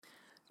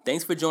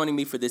Thanks for joining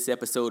me for this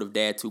episode of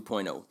Dad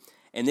 2.0.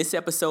 In this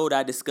episode,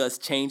 I discuss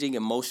changing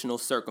emotional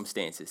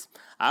circumstances.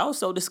 I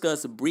also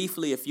discuss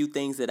briefly a few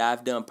things that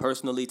I've done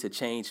personally to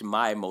change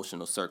my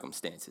emotional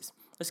circumstances.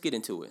 Let's get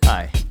into it.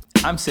 Hi,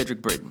 I'm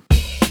Cedric Britton,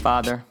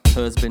 father,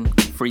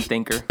 husband, free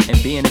thinker,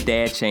 and being a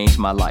dad changed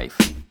my life.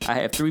 I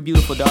have 3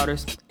 beautiful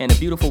daughters and a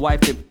beautiful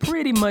wife that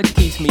pretty much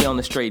keeps me on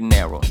the straight and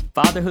narrow.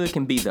 Fatherhood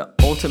can be the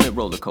ultimate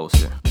roller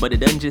coaster, but it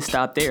doesn't just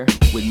stop there.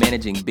 With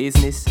managing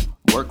business,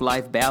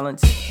 work-life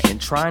balance,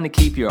 and trying to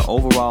keep your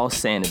overall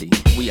sanity,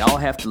 we all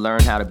have to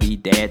learn how to be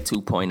Dad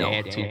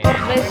 2.0.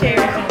 Let's share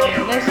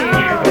something. Let's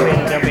share. Go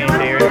ahead, jump in,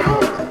 Derek.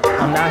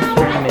 I'm not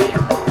streaming.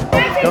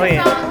 Go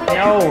ahead.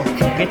 No.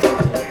 Get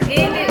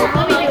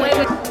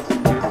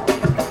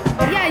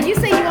Yeah, you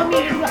say you want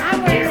me to do.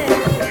 I'm wearing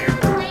this.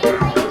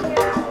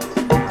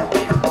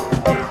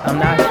 I'm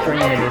not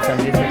streaming this. I'm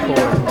just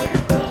recording.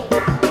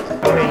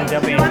 Go ahead and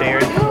jump in,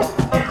 Derek.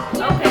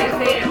 Okay,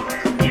 Sam.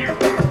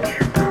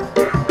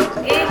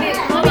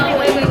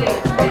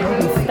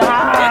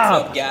 Stop.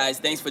 What's up, guys?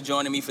 Thanks for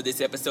joining me for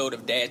this episode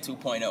of Dad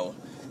 2.0.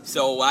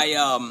 So I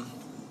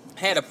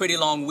had a pretty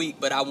long week,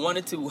 but I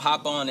wanted to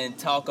hop on and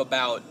talk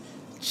about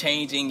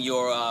changing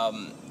your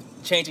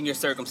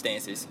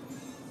circumstances.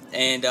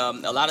 And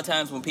a lot of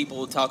times when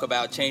people talk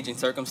about changing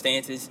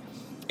circumstances,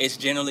 it's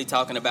generally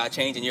talking about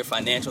changing your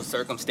financial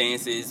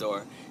circumstances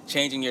or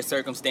changing your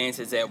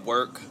circumstances at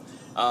work,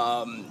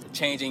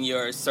 changing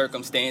your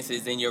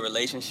circumstances in your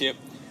relationship.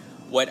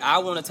 What I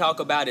want to talk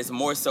about is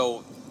more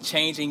so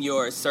changing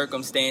your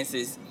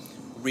circumstances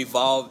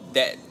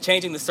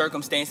changing the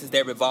circumstances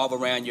that revolve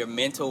around your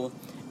mental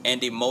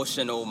and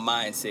emotional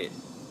mindset.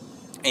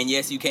 And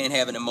yes, you can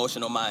have an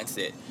emotional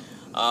mindset.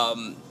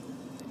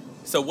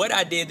 So what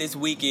I did this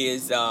week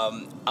is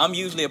I'm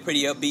usually a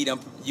pretty upbeat, I'm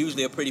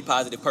usually a pretty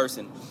positive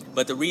person.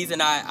 But the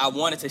reason I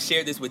wanted to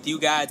share this with you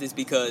guys is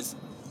because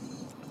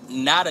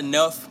not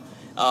enough,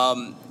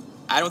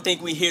 I don't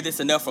think we hear this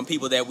enough from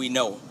people that we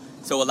know.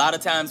 So a lot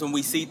of times when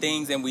we see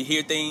things and we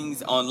hear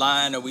things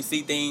online, or we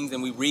see things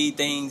and we read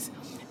things,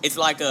 it's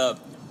like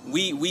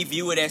we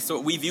view it as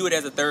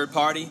a third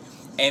party,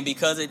 and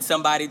because it's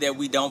somebody that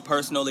we don't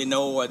personally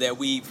know or that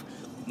we've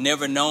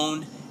never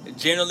known,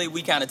 generally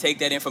we kind of take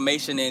that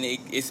information and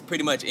it's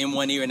pretty much in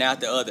one ear and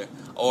out the other,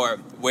 or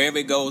wherever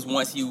it goes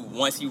once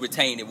you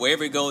retain it,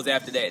 wherever it goes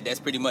after that, that's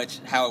pretty much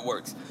how it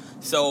works.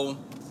 So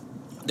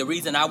the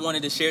reason I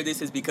wanted to share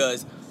this is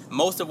because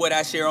most of what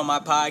I share on my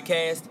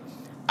podcast,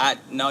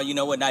 not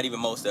even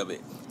most of it.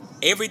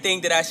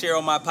 Everything that I share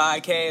on my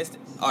podcast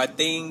are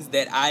things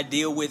that I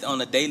deal with on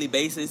a daily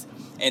basis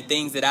and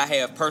things that I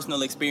have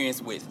personal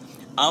experience with.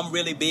 I'm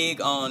really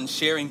big on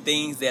sharing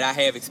things that I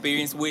have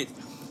experience with.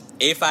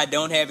 If I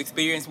don't have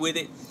experience with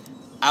it,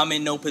 I'm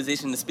in no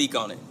position to speak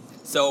on it.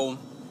 So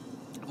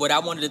what I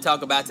wanted to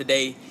talk about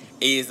today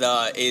is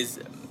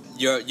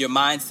your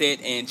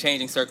mindset and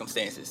changing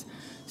circumstances.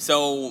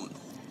 So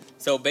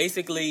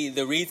basically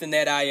the reason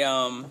that I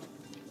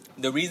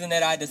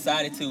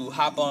decided to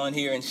hop on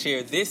here and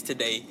share this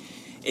today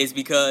is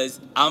because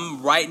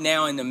I'm right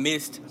now in the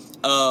midst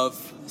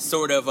of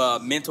sort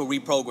of mental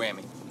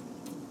reprogramming.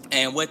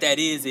 And what that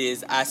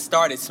is I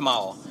started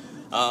small.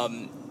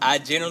 I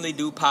generally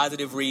do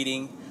positive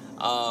reading.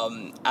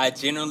 I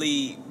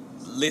generally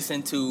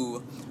listen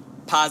to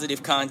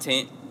positive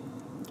content.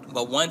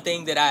 But one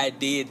thing that I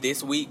did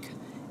this week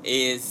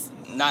is,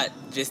 not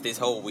just this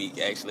whole week,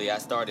 actually. I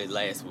started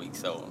last week.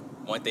 So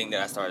one thing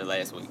that I started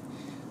last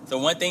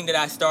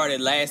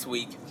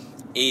week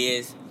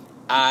is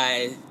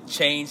I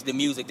changed the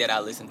music that I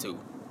listen to.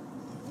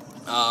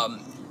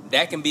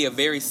 That can be a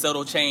very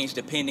subtle change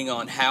depending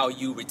on how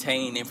you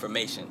retain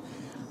information.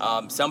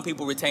 Some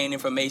people retain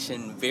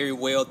information very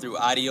well through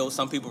audio.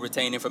 Some people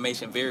retain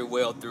information very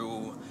well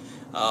through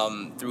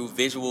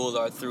visual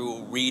or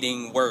through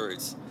reading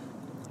words.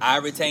 I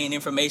retain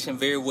information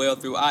very well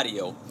through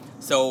audio.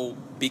 So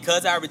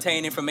because I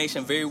retain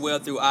information very well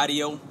through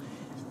audio,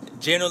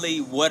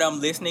 generally what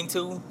I'm listening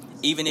to,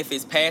 even if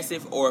it's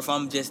passive or if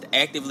I'm just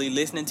actively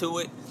listening to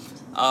it,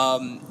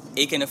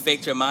 it can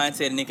affect your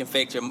mindset and it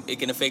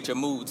can affect your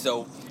mood.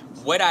 So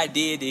what I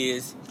did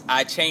is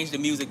I changed the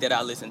music that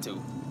I listen to.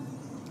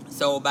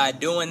 So by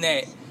doing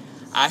that,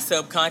 I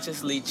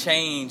subconsciously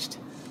changed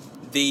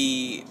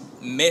the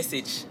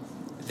message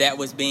that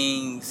was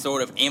being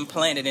sort of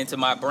implanted into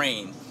my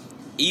brain.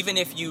 Even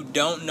if you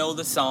don't know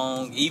the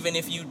song, even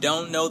if you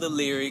don't know the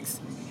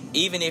lyrics,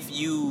 even if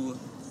you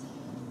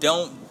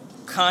don't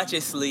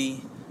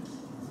consciously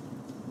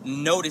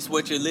notice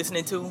what you're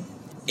listening to,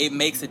 it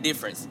makes a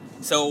difference.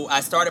 So I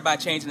started by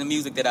changing the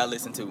music that I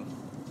listen to.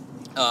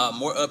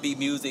 More upbeat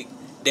music,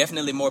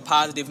 definitely more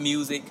positive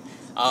music.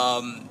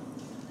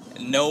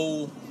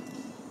 No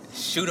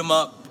shoot 'em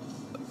up,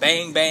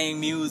 bang bang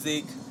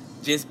music,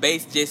 just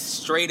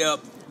straight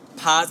up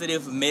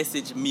positive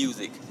message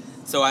music.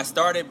 So I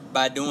started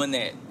by doing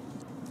that.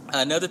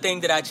 Another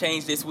thing that I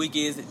changed this week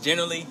is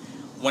generally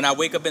when I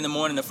wake up in the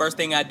morning, the first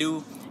thing I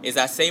do is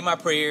I say my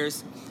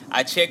prayers,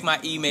 I check my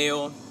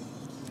email,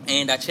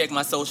 and I check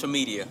my social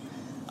media.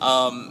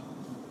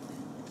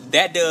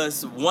 that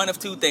does one of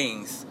two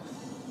things.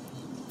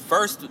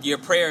 First, your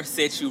prayer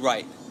sets you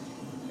right.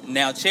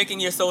 Now, checking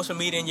your social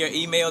media and your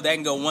email, that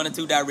can go one of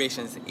two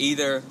directions.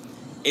 Either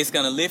it's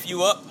going to lift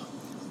you up,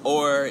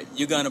 or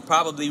you're going to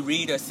probably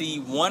read or see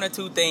one or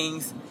two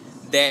things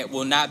that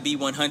will not be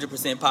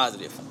 100%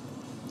 positive.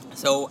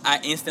 So I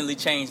instantly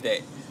changed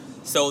that.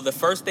 So the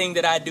first thing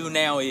that I do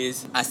now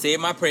is I said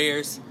my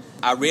prayers,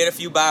 I read a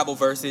few Bible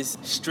verses,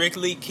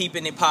 strictly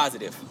keeping it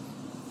positive.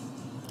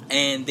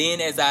 And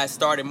then as I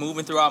started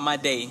moving throughout my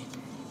day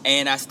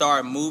and I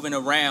started moving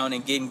around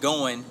and getting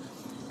going,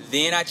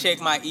 then I check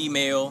my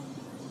email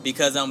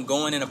because I'm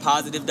going in a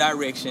positive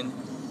direction.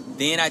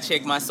 Then I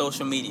check my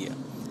social media.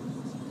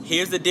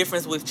 Here's the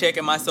difference with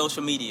checking my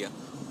social media.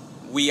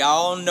 We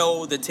all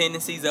know the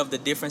tendencies of the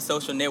different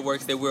social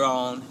networks that we're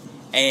on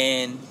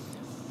and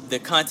the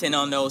content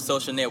on those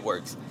social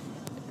networks.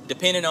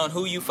 Depending on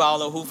who you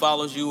follow, who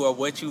follows you, or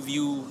what you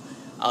view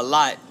a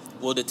lot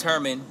will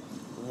determine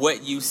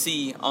what you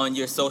see on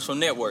your social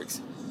networks.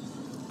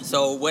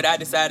 So what I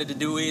decided to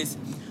do is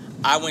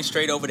I went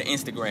straight over to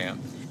Instagram.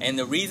 And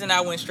the reason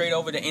I went straight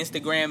over to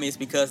Instagram is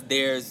because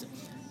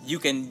you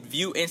can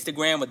view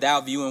Instagram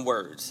without viewing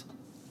words.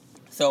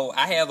 So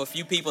I have a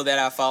few people that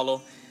I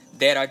follow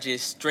that are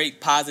just straight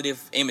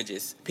positive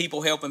images.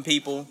 People helping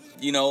people,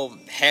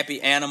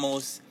 happy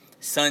animals,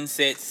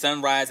 sunsets,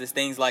 sunrises,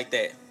 things like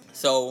that.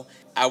 So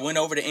I went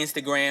over to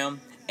Instagram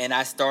and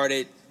I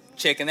started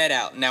checking that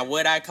out. Now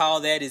what I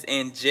call that is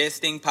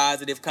ingesting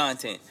positive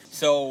content.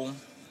 So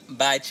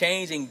by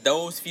changing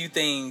those few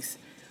things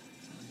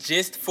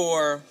just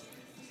for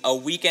a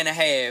week and a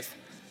half,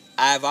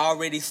 I've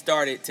already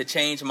started to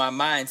change my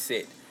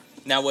mindset.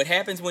 Now what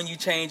happens when you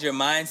change your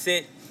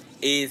mindset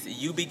is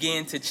you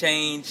begin to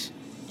change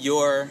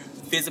your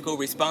physical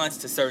response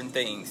to certain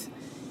things.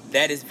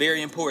 That is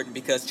very important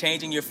because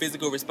changing your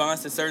physical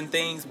response to certain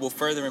things will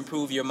further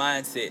improve your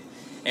mindset.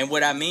 And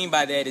what I mean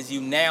by that is you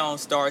now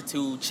start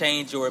to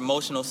change your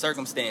emotional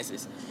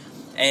circumstances.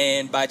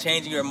 And by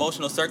changing your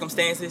emotional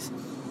circumstances,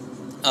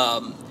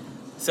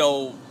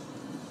 so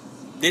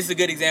this is a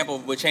good example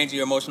with changing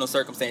your emotional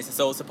circumstances.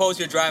 So suppose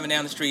you're driving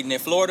down the street, and in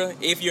Florida,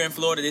 if you're in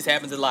Florida, this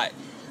happens a lot.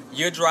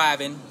 You're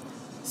driving,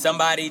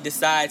 somebody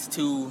decides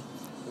to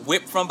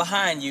whip from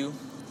behind you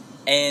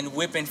and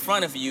whip in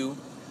front of you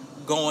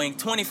going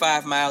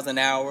 25 miles an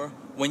hour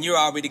when you're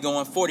already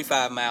going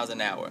 45 miles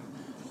an hour.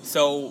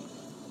 So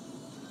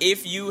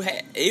if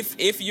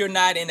you're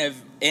not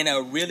in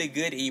a really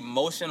good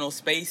emotional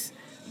space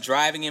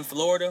driving in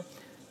Florida,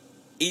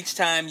 each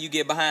time you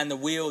get behind the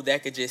wheel,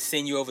 that could just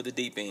send you over the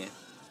deep end.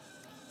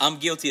 I'm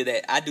guilty of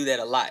that. I do that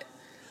a lot.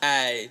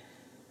 I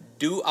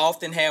do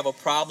often have a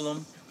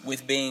problem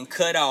with being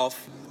cut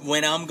off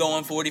when I'm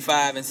going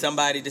 45 and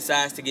somebody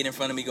decides to get in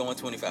front of me going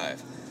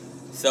 25.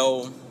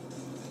 So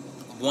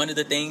one of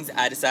the things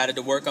I decided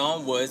to work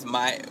on was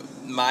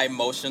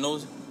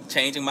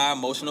changing my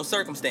emotional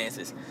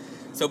circumstances.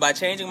 So by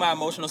changing my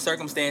emotional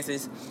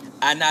circumstances,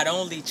 I not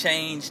only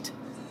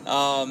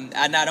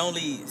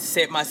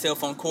set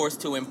myself on course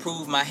to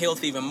improve my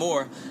health even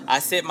more, I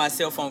set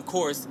myself on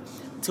course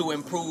to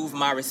improve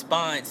my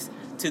response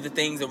to the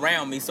things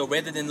around me. So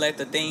rather than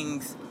letting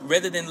things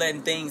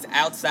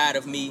outside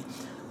of me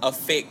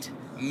affect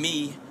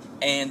me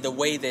and the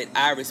way that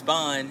I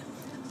respond,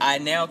 I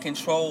now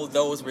control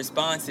those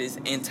responses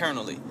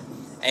internally.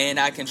 And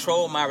I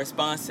control my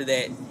response to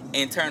that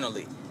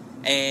internally.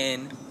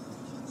 And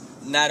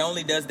not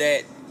only does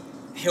that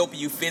help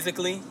you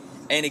physically,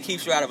 and it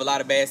keeps you out of a lot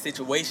of bad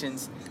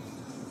situations,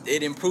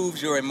 it improves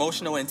your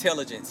emotional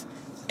intelligence.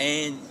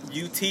 And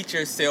you teach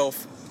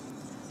yourself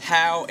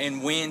how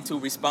and when to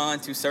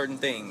respond to certain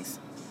things.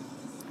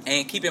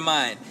 And keep in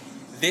mind,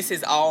 this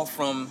is all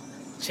from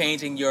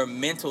changing your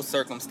mental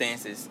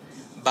circumstances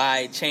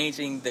by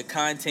changing the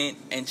content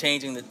and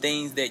changing the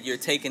things that you're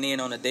taking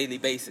in on a daily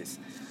basis.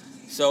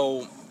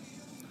 So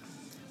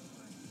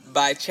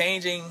by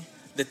changing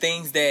the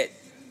things that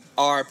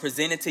are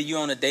presented to you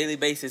on a daily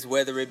basis,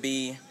 whether it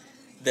be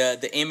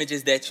the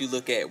images that you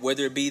look at,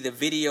 whether it be the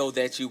video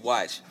that you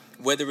watch,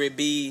 whether it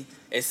be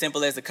as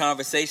simple as the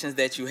conversations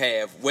that you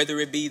have, whether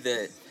it be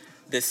the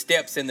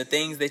steps and the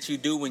things that you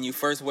do when you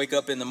first wake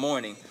up in the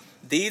morning.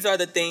 These are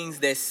the things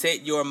that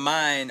set your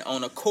mind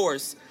on a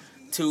course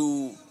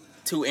to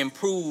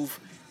improve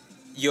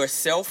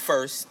yourself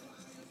first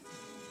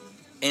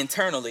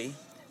internally,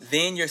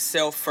 then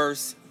yourself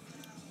first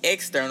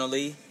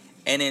externally,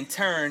 and in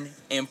turn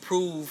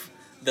improve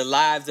the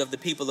lives of the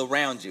people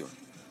around you.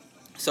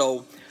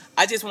 So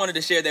I just wanted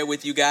to share that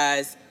with you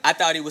guys. I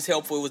thought it was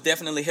helpful. It was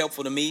definitely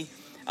helpful to me.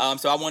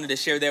 So I wanted to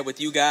share that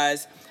with you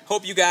guys.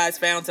 Hope you guys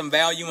found some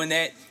value in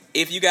that.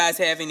 If you guys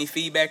have any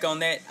feedback on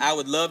that, I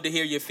would love to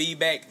hear your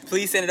feedback.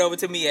 Please send it over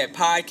to me at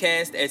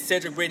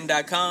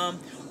podcast@cedricbritton.com,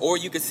 or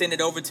you can send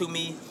it over to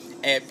me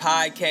at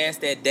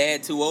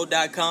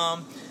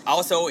podcast@dad20.com.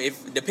 Also,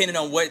 if depending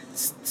on what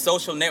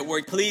social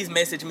network, please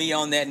message me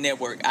on that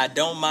network. I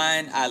don't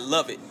mind. I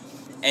love it.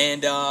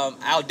 And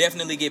I'll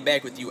definitely get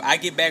back with you. I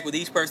get back with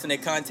each person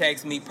that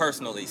contacts me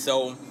personally.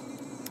 So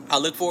I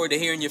look forward to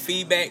hearing your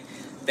feedback.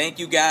 Thank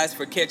you guys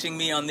for catching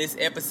me on this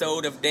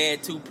episode of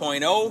Dad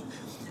 2.0.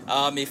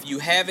 If you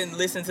haven't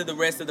listened to the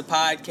rest of the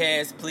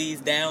podcast,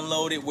 please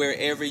download it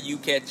wherever you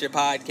catch your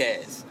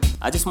podcasts.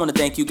 I just want to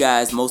thank you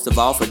guys most of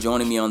all for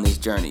joining me on this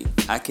journey.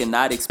 I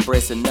cannot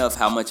express enough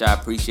how much I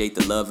appreciate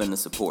the love and the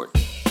support.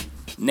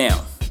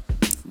 Now,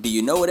 do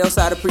you know what else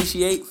I'd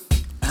appreciate?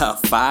 A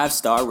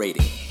 5-star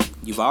rating.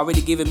 You've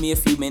already given me a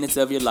few minutes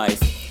of your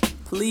life.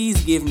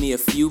 Please give me a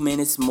few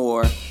minutes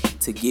more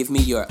to give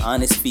me your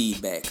honest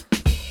feedback.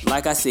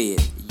 Like I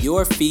said,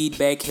 your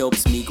feedback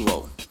helps me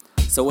grow.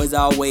 So as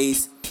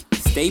always,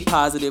 stay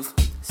positive,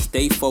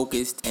 stay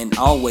focused, and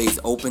always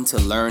open to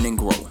learn and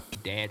grow.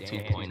 Dad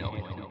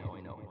 2.0.